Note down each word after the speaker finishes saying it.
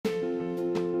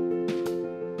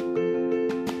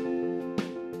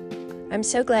I'm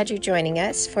so glad you're joining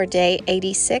us for day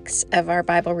 86 of our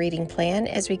Bible reading plan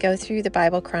as we go through the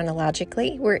Bible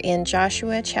chronologically. We're in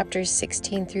Joshua chapters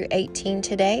 16 through 18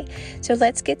 today, so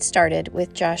let's get started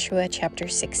with Joshua chapter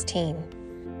 16.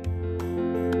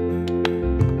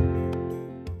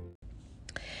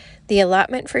 The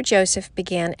allotment for Joseph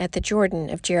began at the Jordan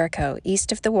of Jericho,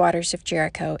 east of the waters of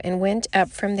Jericho, and went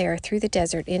up from there through the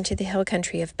desert into the hill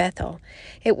country of Bethel.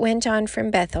 It went on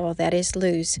from Bethel, that is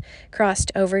Luz, crossed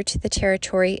over to the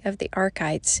territory of the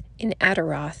Arkites in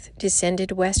Ataroth,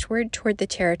 descended westward toward the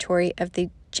territory of the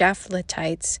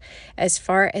Japhletites as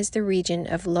far as the region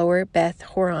of lower Beth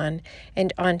Horon,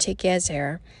 and on to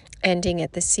Gezer, ending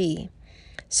at the sea.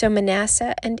 So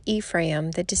Manasseh and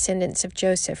Ephraim, the descendants of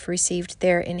Joseph, received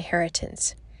their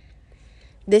inheritance.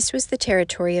 This was the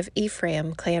territory of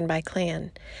Ephraim, clan by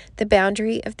clan. The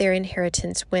boundary of their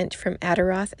inheritance went from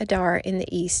Ataroth Adar in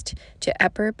the east to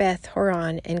upper Beth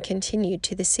Horon and continued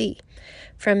to the sea.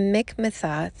 From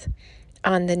Mikmethath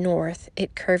on the north,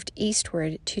 it curved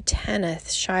eastward to Tanath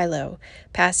Shiloh,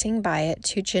 passing by it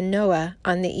to Genoa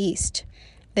on the east.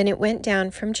 Then it went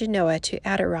down from Genoa to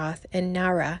Ataroth and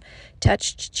Nara,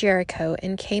 touched Jericho,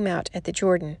 and came out at the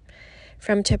Jordan.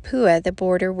 From Tappuah the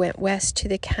border went west to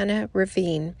the Kana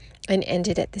ravine and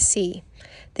ended at the sea.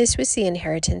 This was the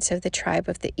inheritance of the tribe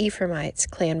of the Ephraimites,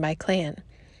 clan by clan.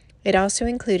 It also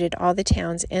included all the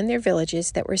towns and their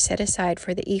villages that were set aside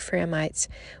for the Ephraimites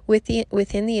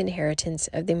within the inheritance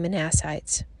of the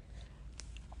Manassites.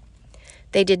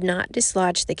 They did not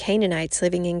dislodge the Canaanites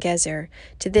living in Gezer.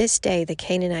 To this day the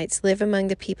Canaanites live among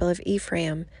the people of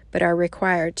Ephraim, but are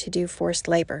required to do forced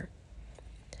labor.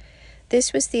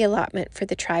 This was the allotment for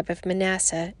the tribe of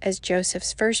Manasseh as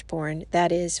Joseph's firstborn,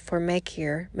 that is, for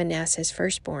Machir, Manasseh's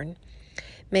firstborn.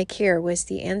 Machir was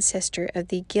the ancestor of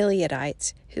the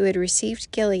Gileadites, who had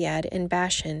received Gilead and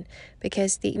Bashan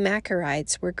because the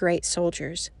Machirites were great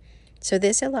soldiers. So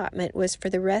this allotment was for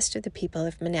the rest of the people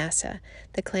of Manasseh,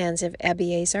 the clans of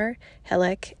Abiezer,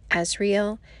 Helek,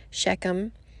 Asriel,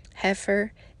 Shechem,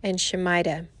 Hepher, and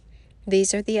Shemida.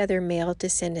 These are the other male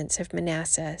descendants of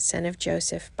Manasseh, son of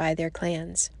Joseph, by their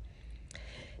clans.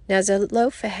 Now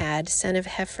Zelophehad, son of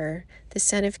Hepher, the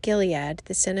son of Gilead,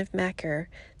 the son of Machir,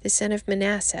 the son of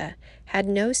Manasseh, had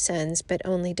no sons but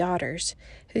only daughters,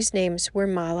 whose names were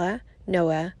Mahlah,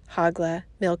 Noah, Hoglah,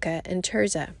 Milcah, and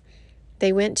Tirzah.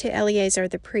 They went to Eleazar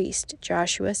the priest,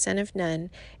 Joshua son of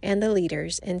Nun, and the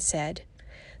leaders, and said,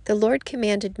 "The Lord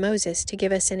commanded Moses to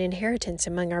give us an inheritance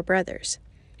among our brothers."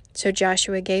 So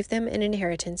Joshua gave them an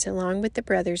inheritance along with the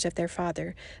brothers of their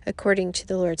father, according to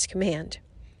the Lord's command.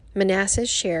 Manasseh's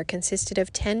share consisted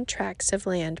of 10 tracts of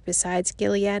land besides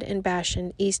Gilead and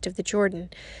Bashan east of the Jordan,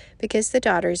 because the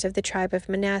daughters of the tribe of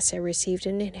Manasseh received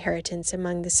an inheritance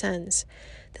among the sons.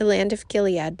 The land of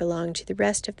Gilead belonged to the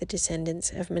rest of the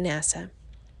descendants of Manasseh.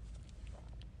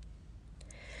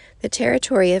 The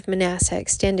territory of Manasseh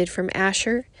extended from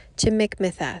Asher to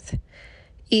Mikmethath,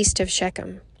 east of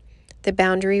Shechem. The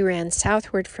boundary ran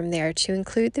southward from there to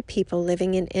include the people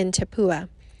living in Tappuah.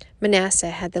 Manasseh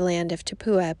had the land of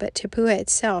Tappuah, but Tappuah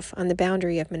itself on the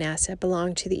boundary of Manasseh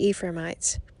belonged to the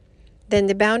Ephraimites. Then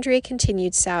the boundary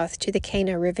continued south to the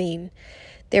Kana ravine.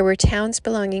 There were towns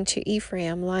belonging to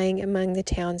Ephraim lying among the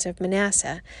towns of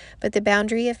Manasseh, but the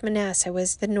boundary of Manasseh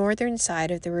was the northern side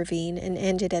of the ravine and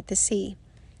ended at the sea.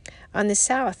 On the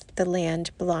south the land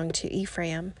belonged to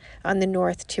Ephraim, on the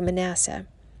north to Manasseh.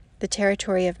 The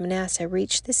territory of Manasseh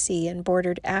reached the sea and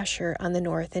bordered Asher on the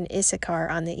north and Issachar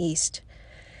on the east.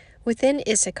 Within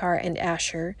Issachar and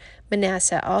Asher,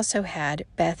 Manasseh also had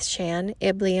Bethshan,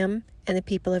 Ibleam, and the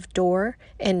people of Dor,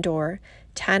 Endor,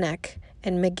 Tanakh,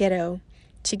 and Megiddo,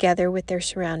 together with their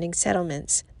surrounding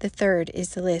settlements. The third in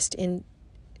the list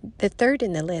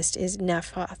is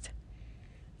Naphoth.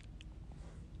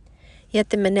 Yet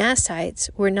the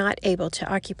Manassites were not able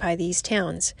to occupy these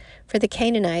towns, for the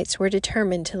Canaanites were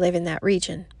determined to live in that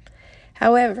region.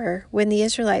 However, when the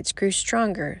Israelites grew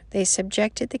stronger, they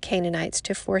subjected the Canaanites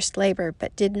to forced labor,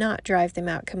 but did not drive them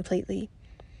out completely.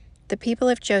 The people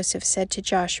of Joseph said to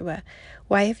Joshua,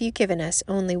 "Why have you given us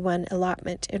only one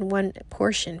allotment and one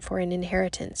portion for an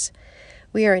inheritance?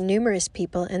 We are a numerous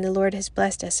people, and the Lord has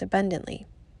blessed us abundantly."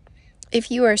 "If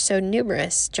you are so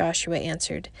numerous," Joshua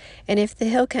answered, "and if the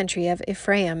hill country of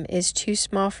Ephraim is too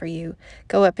small for you,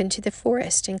 go up into the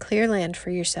forest and clear land for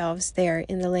yourselves there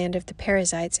in the land of the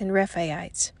Perizzites and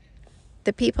Rephaites."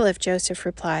 The people of Joseph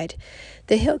replied,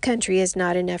 "The hill country is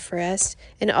not enough for us,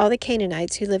 and all the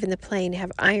Canaanites who live in the plain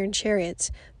have iron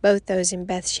chariots, both those in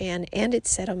Bethshan and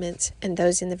its settlements, and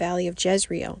those in the valley of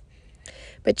Jezreel."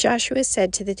 But Joshua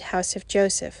said to the house of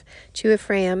Joseph, to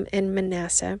Ephraim and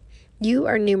Manasseh, You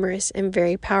are numerous and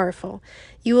very powerful.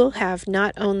 You will have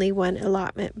not only one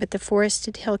allotment, but the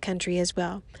forested hill country as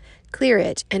well. Clear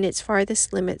it, and its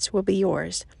farthest limits will be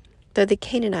yours. Though the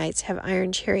Canaanites have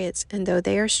iron chariots, and though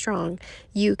they are strong,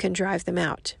 you can drive them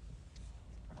out."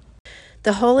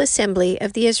 The whole assembly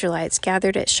of the Israelites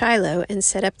gathered at Shiloh and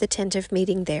set up the tent of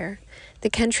meeting there.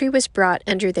 The country was brought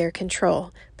under their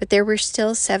control, but there were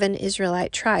still 7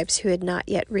 Israelite tribes who had not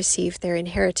yet received their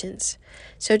inheritance.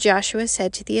 So Joshua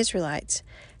said to the Israelites,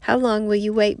 "How long will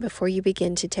you wait before you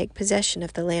begin to take possession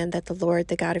of the land that the Lord,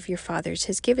 the God of your fathers,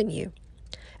 has given you?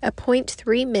 Appoint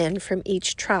 3 men from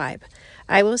each tribe.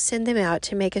 I will send them out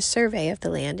to make a survey of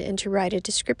the land and to write a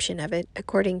description of it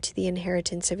according to the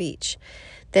inheritance of each.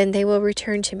 Then they will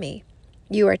return to me.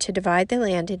 You are to divide the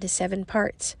land into 7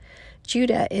 parts.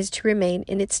 Judah is to remain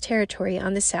in its territory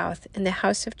on the south, and the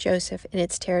house of Joseph in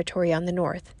its territory on the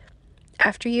north.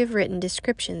 After you have written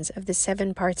descriptions of the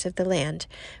 7 parts of the land,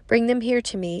 bring them here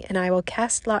to me, and I will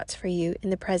cast lots for you in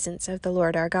the presence of the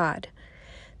Lord our God.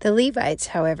 The Levites,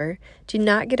 however, do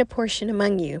not get a portion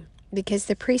among you, because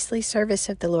the priestly service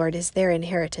of the Lord is their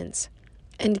inheritance.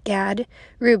 And Gad,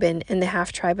 Reuben, and the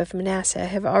half-tribe of Manasseh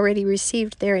have already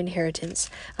received their inheritance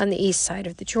on the east side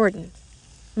of the Jordan.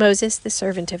 Moses, the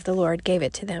servant of the Lord, gave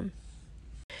it to them."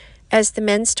 As the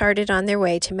men started on their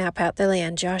way to map out the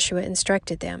land, Joshua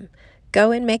instructed them, "Go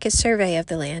and make a survey of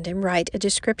the land and write a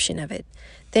description of it.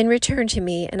 Then return to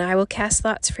me, and I will cast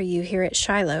lots for you here at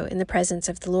Shiloh in the presence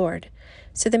of the Lord."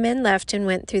 So the men left and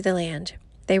went through the land.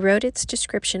 They wrote its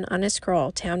description on a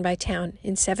scroll, town by town,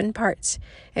 in 7 parts,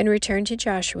 and returned to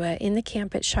Joshua in the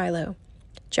camp at Shiloh.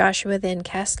 Joshua then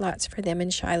cast lots for them in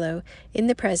Shiloh in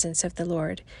the presence of the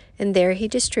Lord, and there he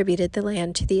distributed the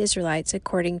land to the Israelites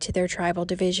according to their tribal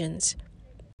divisions.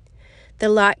 The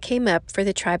lot came up for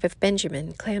the tribe of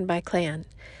Benjamin, clan by clan.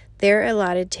 Their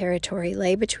allotted territory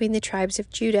lay between the tribes of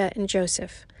Judah and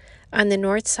Joseph. On the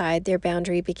north side, their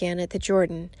boundary began at the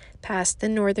Jordan, past the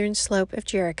northern slope of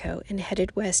Jericho, and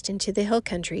headed west into the hill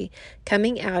country,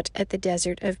 coming out at the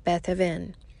desert of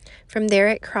Beth-aven. From there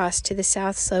it crossed to the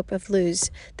south slope of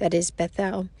Luz, that is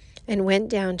Bethel, and went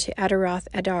down to Adaroth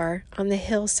Adar on the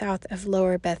hill south of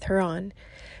lower Beth-horon.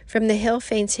 From the hill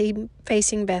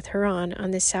facing Beth-horon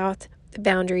on the south, the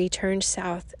boundary turned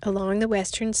south along the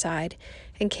western side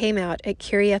and came out at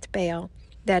Kiriath Baal,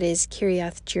 that is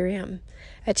Kiriath Jearim,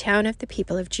 a town of the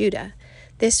people of Judah.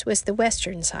 This was the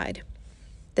western side.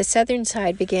 The southern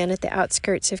side began at the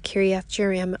outskirts of Kiriath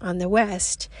Jearim on the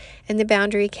west, and the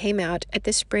boundary came out at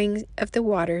the spring of the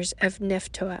waters of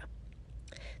Nephtoah.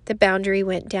 The boundary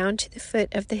went down to the foot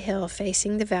of the hill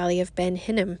facing the valley of Ben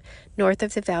Hinnom, north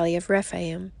of the valley of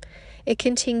Rephaim. It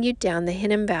continued down the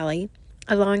Hinnom Valley,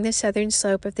 along the southern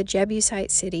slope of the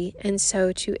Jebusite city, and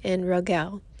so to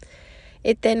En-Rogel.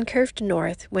 It then curved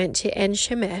north, went to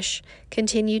En-Shemesh,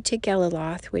 continued to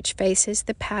Geliloth, which faces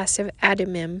the pass of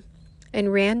Adumim,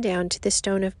 and ran down to the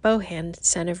stone of Bohan,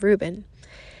 son of Reuben.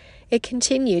 It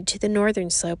continued to the northern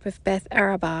slope of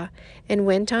Beth-arabah, and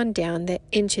went on down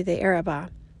into the Arabah.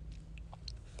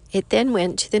 It then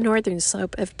went to the northern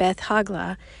slope of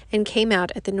Beth-haglah, and came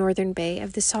out at the northern bay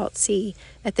of the Salt Sea,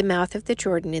 at the mouth of the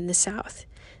Jordan in the south.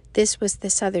 This was the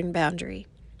southern boundary.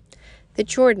 The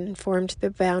Jordan formed the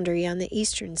boundary on the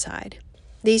eastern side.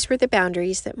 These were the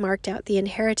boundaries that marked out the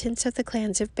inheritance of the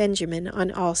clans of Benjamin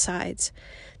on all sides.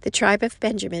 The tribe of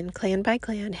Benjamin, clan by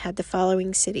clan, had the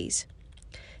following cities: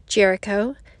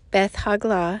 Jericho,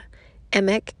 Beth-haglah,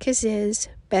 Emek-keziz,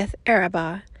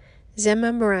 Beth-arabah,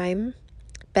 Zemamraim,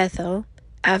 Bethel,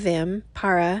 Avim,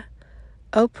 Para,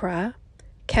 Oprah,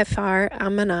 Kephar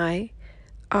Ammonai,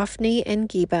 Ophni and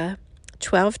Geba,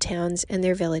 12 towns and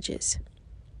their villages.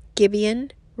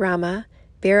 Gibeon, Ramah,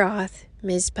 Beeroth,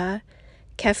 Mizpah,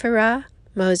 Kephirah,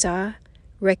 Mozah,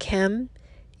 Rechem,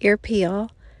 Irpeel,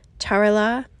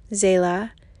 Taralah,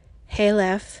 Zelah,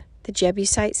 Haleph, the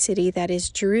Jebusite city, that is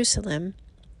Jerusalem,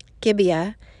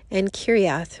 Gibeah, and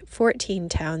Kiriath, 14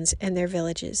 towns and their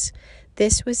villages.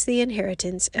 This was the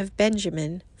inheritance of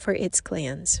Benjamin for its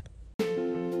clans.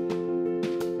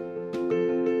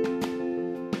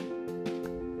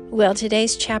 Well,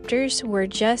 today's chapters were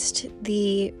just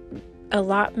the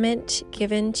allotment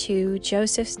given to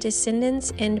Joseph's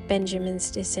descendants and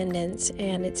Benjamin's descendants,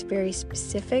 and it's very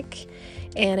specific.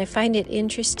 And I find it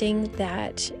interesting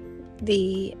that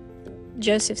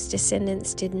Joseph's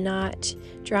descendants did not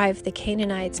drive the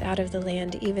Canaanites out of the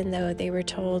land, even though they were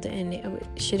told, and it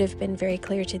should have been very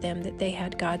clear to them, that they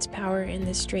had God's power and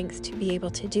the strength to be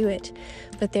able to do it.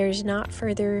 But there's not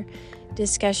further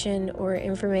discussion or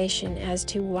information as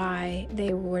to why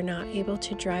they were not able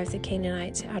to drive the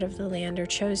Canaanites out of the land, or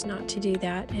chose not to do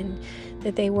that, and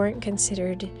that they weren't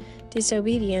considered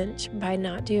disobedient by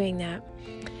not doing that.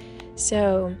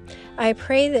 So I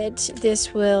pray that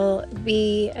this will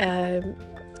be a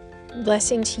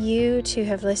blessing to you to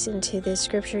have listened to this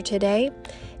scripture today,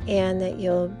 and that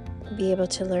you'll be able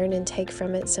to learn and take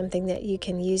from it something that you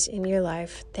can use in your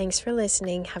life. Thanks for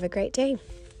listening. Have a great day.